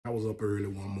was up early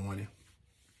one morning,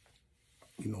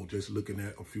 just looking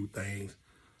at a few things.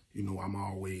 I'm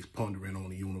always pondering on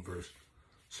the universe.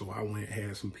 So I went and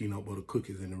had some peanut butter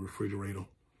cookies in the refrigerator.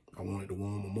 I wanted to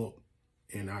warm them up,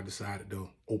 and I decided to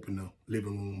open the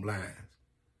living room blinds.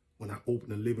 When I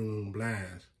opened the living room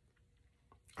blinds,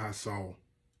 I saw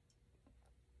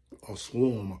a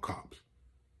swarm of cops.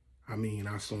 I mean,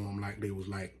 I saw them like they was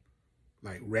like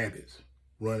rabbits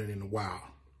running in the wild.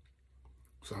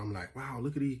 So I'm like, wow,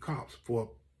 look at these cops for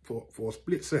a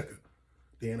split second.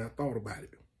 Then I thought about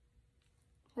it.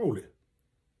 Hold it.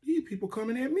 These people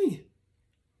coming at me.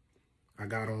 I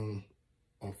got on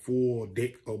a full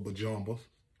deck of pajamas.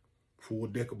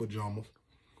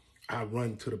 I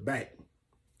run to the back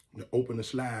to open the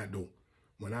slide door.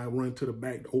 When I run to the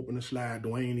back to open the slide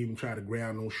door, I ain't even try to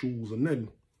grab no shoes or nothing.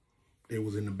 They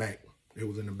was in the back. They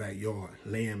was in the backyard,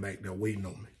 laying back there waiting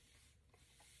on me.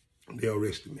 They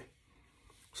arrested me.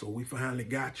 So we finally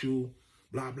got you,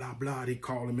 blah, blah, blah. They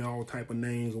calling me all type of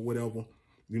names or whatever.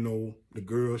 The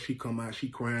girl, she come out, she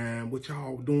crying. What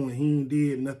y'all doing? He ain't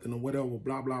did nothing or whatever,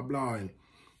 blah, blah, blah. And,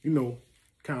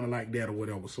 kind of like that or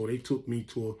whatever. So they took me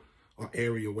to an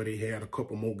area where they had a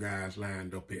couple more guys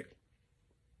lined up at.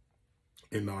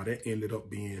 And that ended up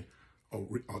being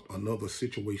another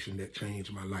situation that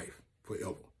changed my life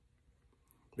forever.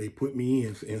 They put me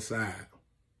inside,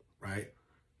 right?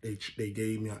 They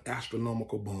gave me an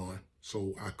astronomical bond,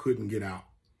 so I couldn't get out.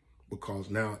 Because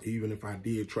now, even if I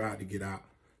did try to get out,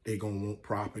 they gonna want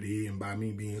property, and by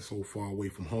me being so far away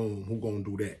from home, who gonna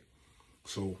do that?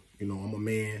 So, I'm a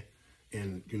man,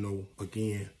 and,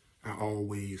 again, I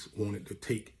always wanted to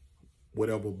take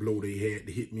whatever blow they had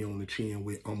to hit me on the chin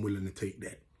with. I'm willing to take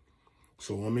that.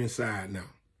 So I'm inside now.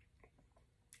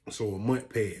 So a month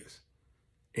passed,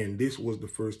 and this was the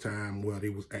first time where they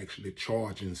was actually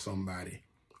charging somebody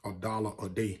 $1 a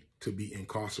day to be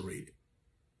incarcerated.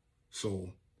 So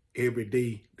every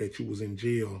day that you was in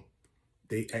jail,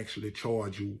 they actually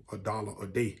charge you $1 a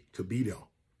day to be there.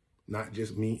 Not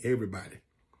just me, everybody.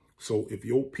 So if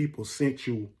your people sent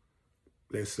you,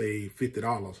 let's say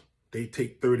 $50, they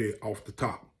take 30 off the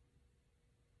top.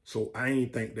 So I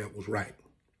ain't think that was right.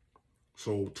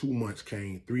 So 2 months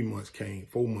came, 3 months came,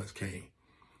 4 months came.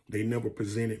 They never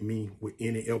presented me with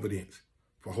any evidence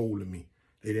for holding me.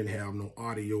 They didn't have no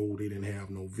audio. They didn't have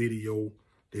no video.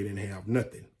 They didn't have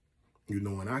nothing.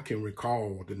 And I can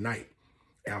recall the night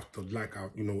after,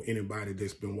 anybody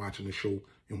that's been watching the show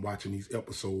and watching these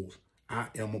episodes, I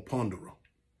am a ponderer.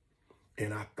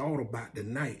 And I thought about the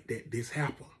night that this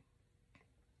happened.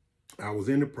 I was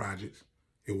in the projects.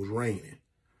 It was raining.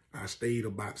 I stayed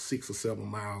about 6 or 7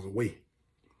 miles away.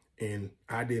 And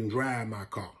I didn't drive my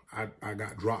car. I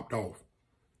got dropped off.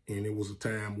 And it was a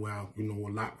time where,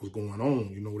 a lot was going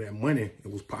on. That money,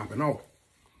 it was popping off.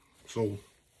 So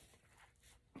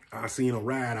I seen a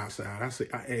ride outside. I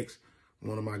asked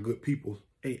one of my good people,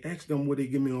 hey, ask them would they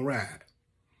give me a ride.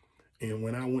 And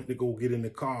when I went to go get in the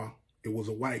car, it was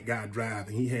a white guy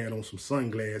driving. He had on some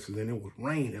sunglasses, and it was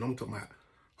raining. I'm talking about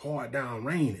hard down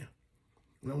raining.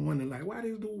 And I'm wondering, why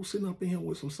this dude sitting up in here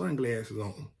with some sunglasses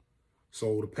on?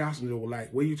 So the passenger was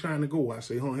like, where you trying to go? I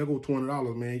say, here go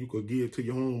 $20, man. You could give it to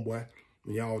your homeboy,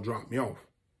 and y'all drop me off.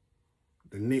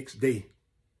 The next day,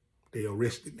 they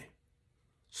arrested me.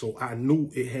 So I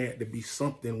knew it had to be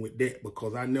something with that,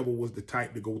 because I never was the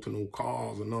type to go to no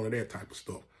cars or none of that type of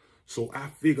stuff. So I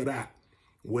figured out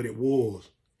what it was,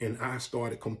 and I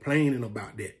started complaining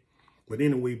about that. But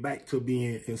anyway, back to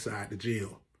being inside the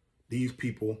jail. These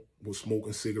people were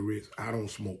smoking cigarettes. I don't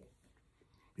smoke.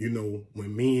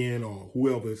 When men or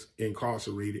whoever's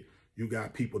incarcerated, you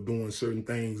got people doing certain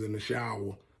things in the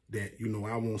shower that,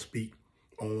 I won't speak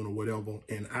on or whatever.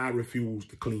 And I refuse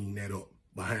to clean that up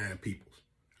behind people's.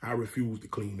 I refuse to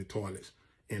clean the toilets.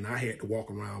 And I had to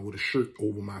walk around with a shirt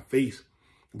over my face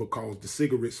because the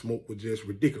cigarette smoke was just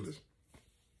ridiculous.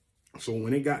 So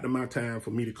when it got to my time for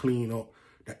me to clean up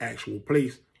the actual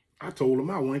place, I told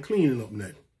them I wasn't cleaning up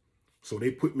nothing. So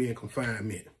they put me in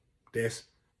confinement. That's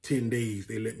 10 days.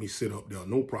 They let me sit up there,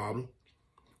 no problem.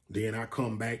 Then I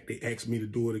come back. They asked me to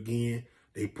do it again.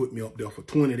 They put me up there for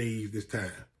 20 days this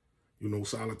time,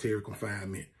 solitary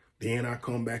confinement. Then I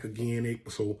come back again.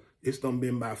 So it's done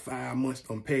been about 5 months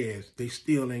done passed. They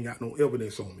still ain't got no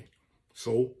evidence on me.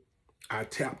 So I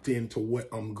tapped into what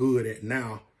I'm good at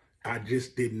now. I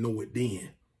just didn't know it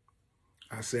then.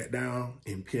 I sat down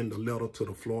and penned a letter to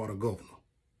the Florida governor.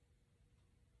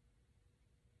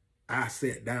 I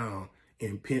sat down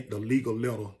and penned the legal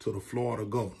letter to the Florida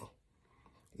governor.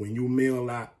 When you mail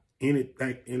out any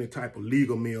type of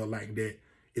legal mail like that,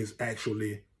 it's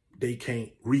actually, they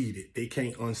can't read it. They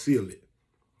can't unseal it.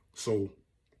 So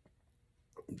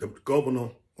the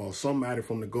governor or somebody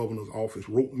from the governor's office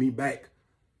wrote me back,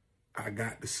 I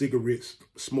got the cigarettes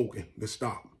smoking to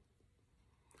stop.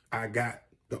 I got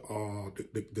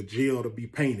the jail to be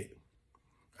painted.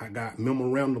 I got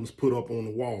memorandums put up on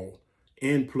the wall.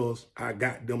 And plus, I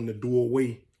got them to do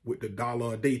away with the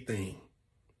 $1 a day thing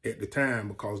at the time,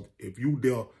 because if you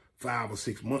there 5 or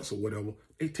 6 months or whatever,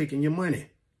 they taking your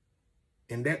money.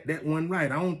 And that wasn't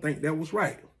right. I don't think that was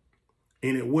right.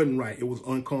 And it wasn't right. It was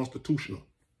unconstitutional.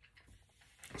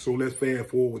 So let's fast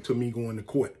forward to me going to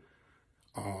court.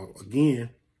 Again,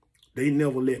 they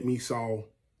never let me saw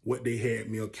what they had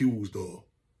me accused of.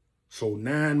 So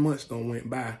 9 months done went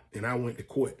by, and I went to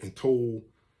court and told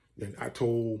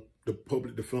the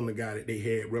public defender guy that they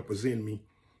had represent me,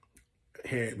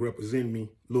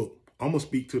 look, I'm going to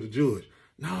speak to the judge.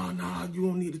 No, you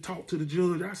don't need to talk to the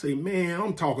judge. I say, man,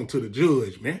 I'm talking to the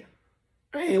judge, man.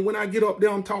 And when I get up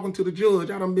there, I'm talking to the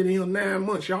judge. I done been in here 9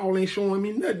 months. Y'all ain't showing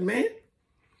me nothing, man.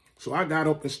 So I got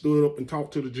up and stood up and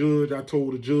talked to the judge. I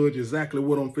told the judge exactly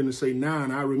what I'm finna say now,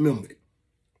 and I remembered it.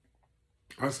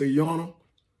 I say, Your Honor,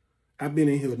 I've been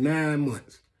in here 9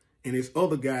 months, and there's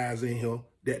other guys in here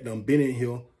that done been in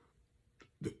here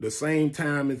the same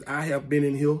time as I have been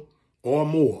in here or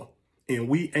more. And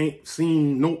we ain't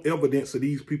seen no evidence of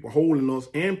these people holding us.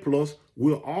 And plus,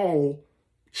 we're all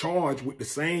charged with the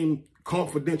same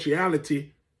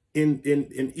confidentiality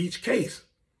in each case.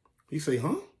 He say,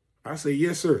 huh? I say,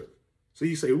 yes, sir. So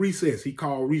he say, recess. He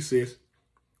called recess,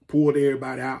 pulled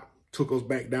everybody out, took us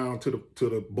back down to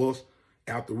the bus.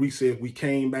 After recess, we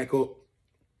came back up.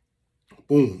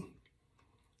 Boom.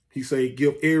 He say,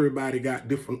 give everybody got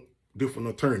different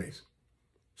attorneys.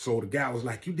 So the guy was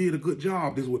like, you did a good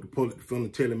job. This is what the public defender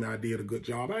telling me I did a good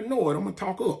job. I know it. I'm going to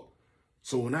talk up.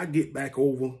 So when I get back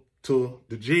over to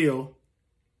the jail,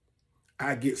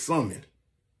 I get summoned.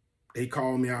 They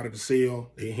call me out of the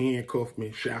cell. They handcuff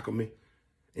me, shackle me.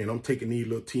 And I'm taking these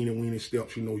little teeny-weeny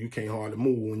steps. You know, you can't hardly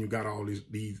move when you got all these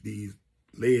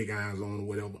leg irons on or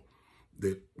whatever.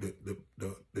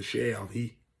 The sheriff,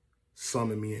 he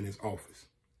summoned me in his office.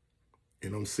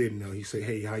 And I'm sitting there. He say,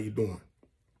 hey, how you doing?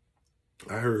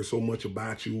 I heard so much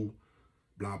about you,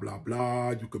 blah, blah,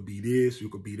 blah. You could be this, you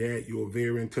could be that. You're a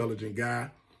very intelligent guy.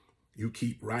 You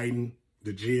keep writing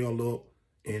the jail up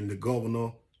and the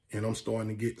governor, and I'm starting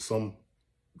to get some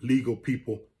legal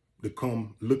people to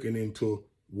come looking into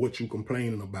what you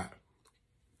complaining about.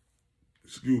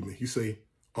 Excuse me. He say,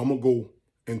 I'm going to go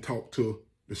and talk to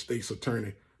the state's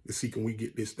attorney to see can we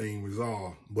get this thing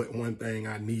resolved. But one thing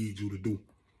I need you to do,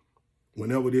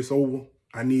 whenever this over,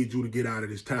 I need you to get out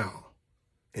of this town.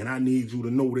 And I need you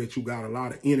to know that you got a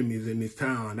lot of enemies in this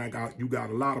town. You got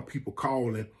a lot of people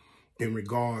calling in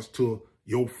regards to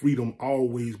your freedom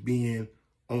always being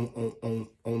on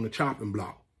the chopping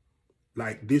block.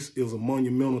 Like, this is a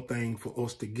monumental thing for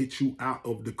us to get you out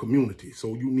of the community.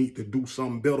 So you need to do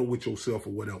something better with yourself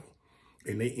or whatever.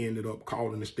 And they ended up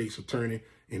calling the state's attorney,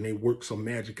 and they worked some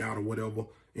magic out or whatever,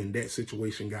 and that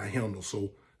situation got handled.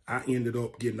 So I ended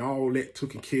up getting all that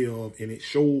taken care of, and it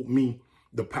showed me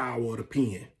the power of the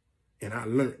pen. And I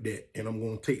learned that, and I'm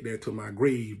going to take that to my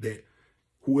grave, that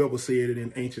whoever said it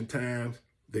in ancient times,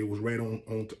 they was right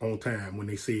on time when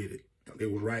they said it. They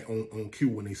was right on cue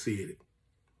when they said it.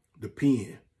 The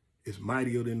pen is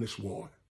mightier than the sword.